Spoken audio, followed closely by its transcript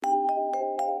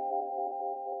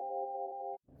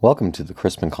Welcome to the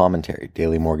Chrisman Commentary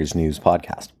Daily Mortgage News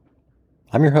Podcast.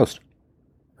 I'm your host,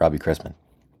 Robbie Chrisman.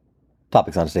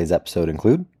 Topics on today's episode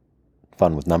include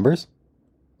fun with numbers,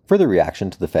 further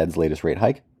reaction to the Fed's latest rate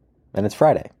hike, and it's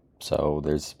Friday, so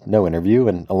there's no interview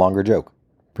and a longer joke,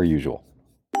 per usual.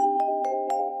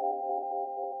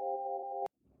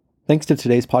 Thanks to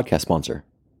today's podcast sponsor,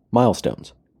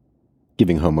 Milestones,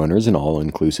 giving homeowners an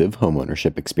all-inclusive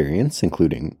homeownership experience,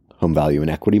 including home value and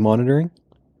equity monitoring,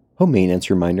 home maintenance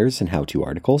reminders and how-to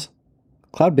articles,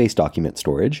 cloud-based document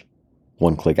storage,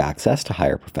 one-click access to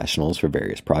hire professionals for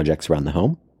various projects around the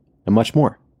home, and much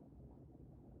more.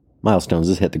 Milestones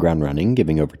has hit the ground running,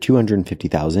 giving over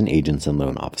 250,000 agents and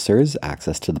loan officers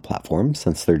access to the platform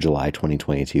since their July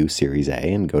 2022 Series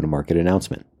A and go-to-market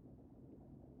announcement.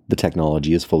 The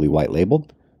technology is fully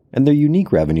white-labeled, and their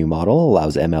unique revenue model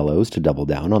allows MLOs to double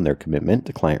down on their commitment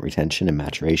to client retention and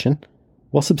maturation,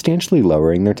 while substantially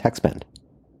lowering their tech spend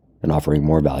and offering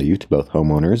more value to both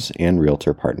homeowners and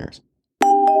realtor partners.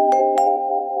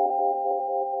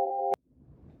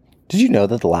 Did you know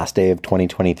that the last day of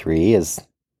 2023 is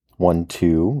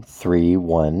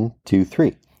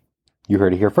 1-2-3-1-2-3? You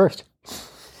heard it here first.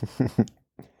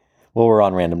 Well, we're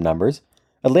on random numbers.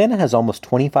 Atlanta has almost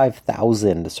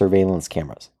 25,000 surveillance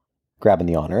cameras, grabbing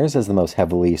the honors as the most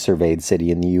heavily surveyed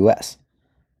city in the U.S.,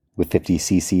 with 50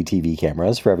 CCTV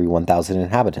cameras for every 1,000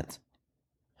 inhabitants.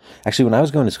 Actually, when I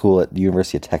was going to school at the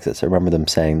University of Texas, I remember them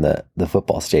saying that the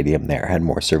football stadium there had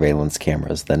more surveillance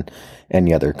cameras than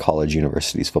any other college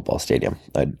university's football stadium.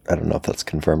 I don't know if that's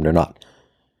confirmed or not.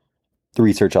 The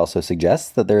research also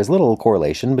suggests that there is little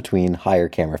correlation between higher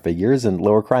camera figures and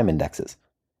lower crime indexes.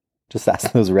 Just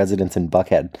ask those residents in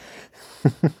Buckhead.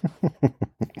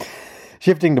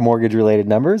 Shifting to mortgage-related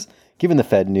numbers, given the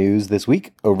Fed news this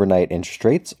week, overnight interest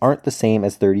rates aren't the same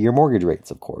as 30-year mortgage rates,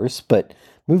 of course, but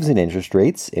moves in interest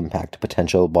rates impact a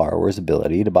potential borrower's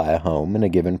ability to buy a home in a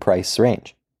given price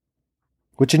range.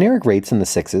 With generic rates in the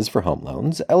sixes for home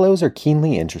loans, LOs are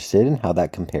keenly interested in how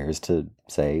that compares to,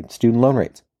 say, student loan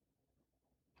rates.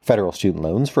 Federal student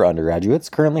loans for undergraduates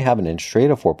currently have an interest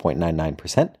rate of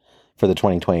 4.99% for the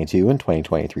 2022 and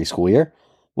 2023 school year,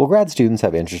 while grad students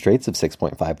have interest rates of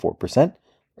 6.54%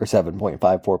 or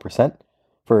 7.54%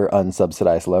 for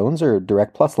unsubsidized loans or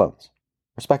direct plus loans,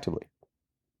 respectively.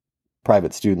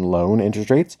 Private student loan interest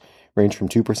rates range from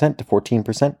 2% to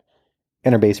 14%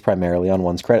 and are based primarily on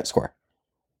one's credit score.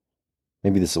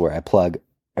 Maybe this is where I plug.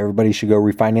 Everybody should go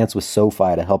refinance with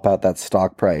SoFi to help out that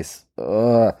stock price.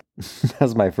 That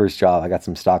was my first job. I got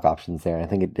some stock options there, and I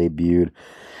think it debuted.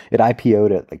 It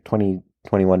IPO'd at like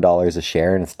 $21 a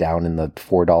share, and it's down in the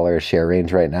 $4 a share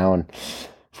range right now, and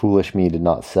foolish me did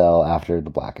not sell after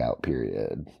the blackout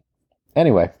period.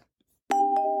 Anyway.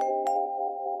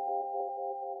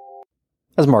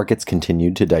 As markets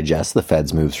continued to digest the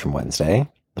Fed's moves from Wednesday,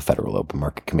 the Federal Open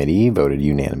Market Committee voted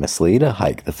unanimously to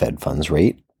hike the Fed funds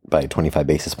rate by 25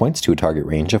 basis points to a target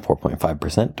range of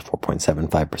 4.5% to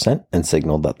 4.75% and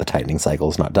signaled that the tightening cycle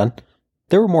is not done.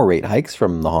 There were more rate hikes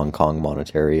from the Hong Kong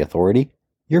Monetary Authority,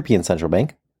 European Central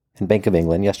Bank, and Bank of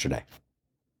England yesterday.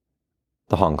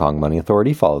 The Hong Kong Money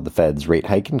Authority followed the Fed's rate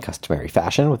hike in customary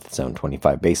fashion with its own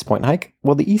 25 basis point hike,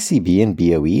 while the ECB and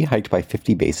BOE hiked by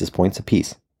 50 basis points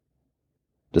apiece.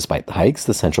 Despite the hikes,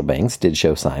 the central banks did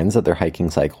show signs that their hiking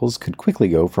cycles could quickly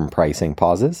go from pricing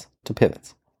pauses to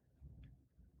pivots.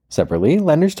 Separately,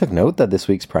 lenders took note that this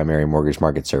week's primary mortgage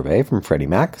market survey from Freddie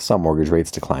Mac saw mortgage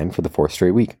rates decline for the fourth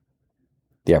straight week.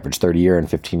 The average 30-year and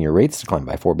 15-year rates declined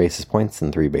by 4 basis points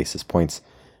and 3 basis points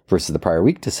versus the prior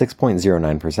week to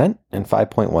 6.09% and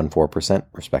 5.14%,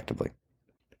 respectively.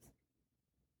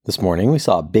 This morning, we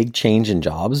saw a big change in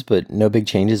jobs, but no big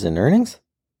changes in earnings.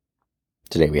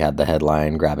 Today, we had the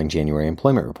headline-grabbing January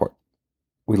employment report.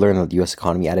 We learned that the U.S.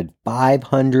 economy added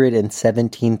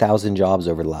 517,000 jobs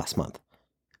over the last month,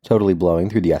 totally blowing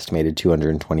through the estimated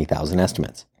 220,000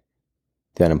 estimates.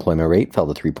 The unemployment rate fell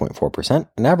to 3.4%,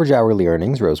 and average hourly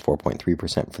earnings rose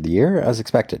 4.3% for the year, as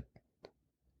expected.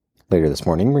 Later this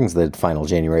morning brings the final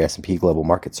January S&P Global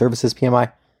Market Services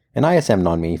PMI and ISM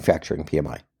Non-Manufacturing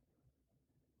PMI.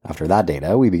 After that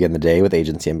data, we begin the day with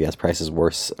agency MBS prices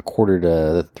worse 1/4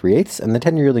 to 3/8, and the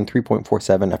 10-year yielding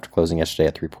 3.47 after closing yesterday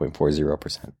at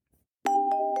 3.40%.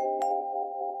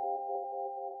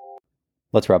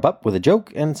 Let's wrap up with a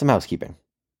joke and some housekeeping.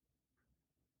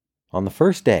 On the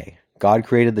first day, God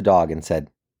created the dog and said,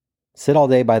 "Sit all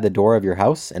day by the door of your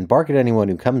house and bark at anyone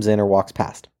who comes in or walks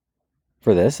past.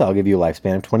 For this, I'll give you a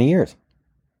lifespan of 20 years.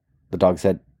 The dog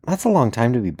said, "That's a long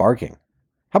time to be barking.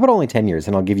 How about only 10 years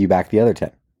and I'll give you back the other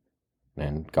 10?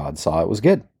 And God saw it was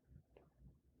good.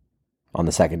 On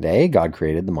the second day, God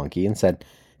created the monkey and said,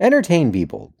 "Entertain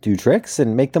people, do tricks,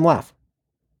 and make them laugh."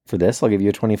 For this, I'll give you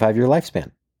a 25-year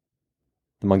lifespan.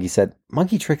 The monkey said,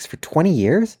 Monkey tricks for 20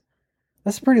 years?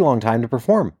 That's a pretty long time to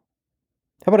perform.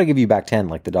 How about I give you back 10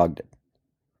 like the dog did?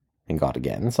 And God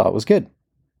again saw it was good.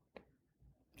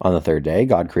 On the third day,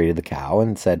 God created the cow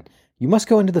and said, You must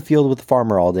go into the field with the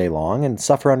farmer all day long and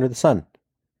suffer under the sun.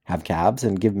 Have calves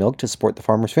and give milk to support the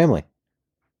farmer's family.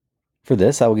 For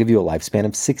this, I will give you a lifespan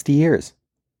of 60 years.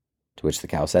 To which the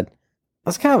cow said,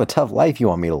 That's kind of a tough life you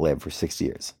want me to live for 60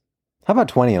 years. How about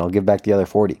 20 and I'll give back the other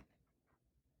 40?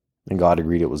 And God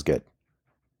agreed it was good.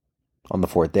 On the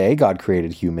fourth day, God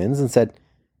created humans and said,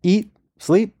 Eat,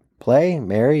 sleep, play,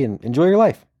 marry, and enjoy your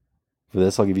life. For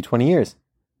this, I'll give you 20 years.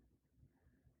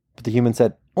 But the human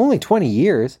said, Only 20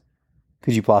 years?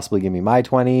 Could you possibly give me my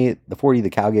 20, the 40 the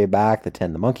cow gave back, the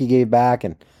 10 the monkey gave back,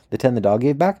 and the 10 the dog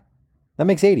gave back? That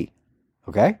makes 80.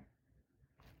 Okay?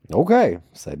 Okay,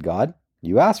 said God.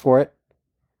 You asked for it.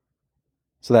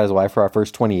 So that is why for our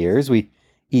first 20 years, we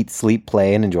eat, sleep,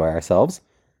 play, and enjoy ourselves.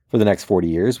 For the next 40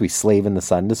 years, we slave in the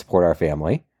sun to support our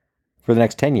family. For the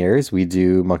next 10 years, we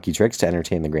do monkey tricks to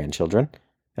entertain the grandchildren.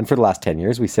 And for the last 10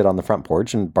 years, we sit on the front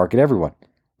porch and bark at everyone.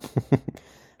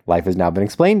 Life has now been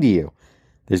explained to you.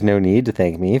 There's no need to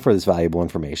thank me for this valuable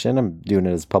information. I'm doing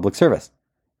it as public service.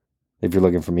 If you're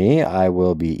looking for me, I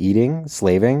will be eating,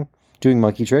 slaving, doing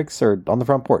monkey tricks, or on the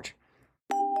front porch.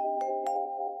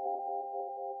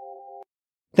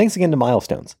 Thanks again to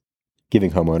Milestones,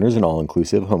 giving homeowners an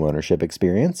all-inclusive homeownership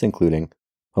experience, including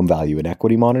home value and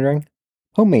equity monitoring,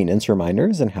 home maintenance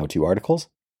reminders and how-to articles,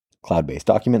 cloud-based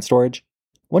document storage,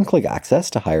 one-click access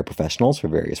to hire professionals for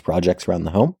various projects around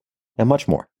the home, and much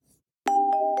more.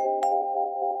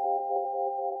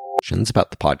 Questions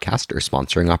about the podcast or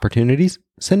sponsoring opportunities?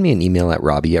 Send me an email at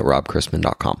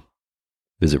robbie@robchrisman.com.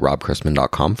 Visit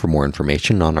robchrisman.com for more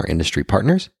information on our industry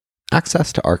partners,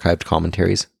 access to archived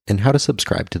commentaries, and how to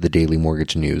subscribe to the daily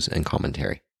mortgage news and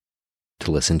commentary.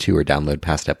 To listen to or download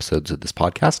past episodes of this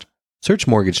podcast, search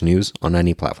Mortgage News on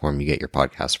any platform you get your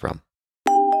podcasts from.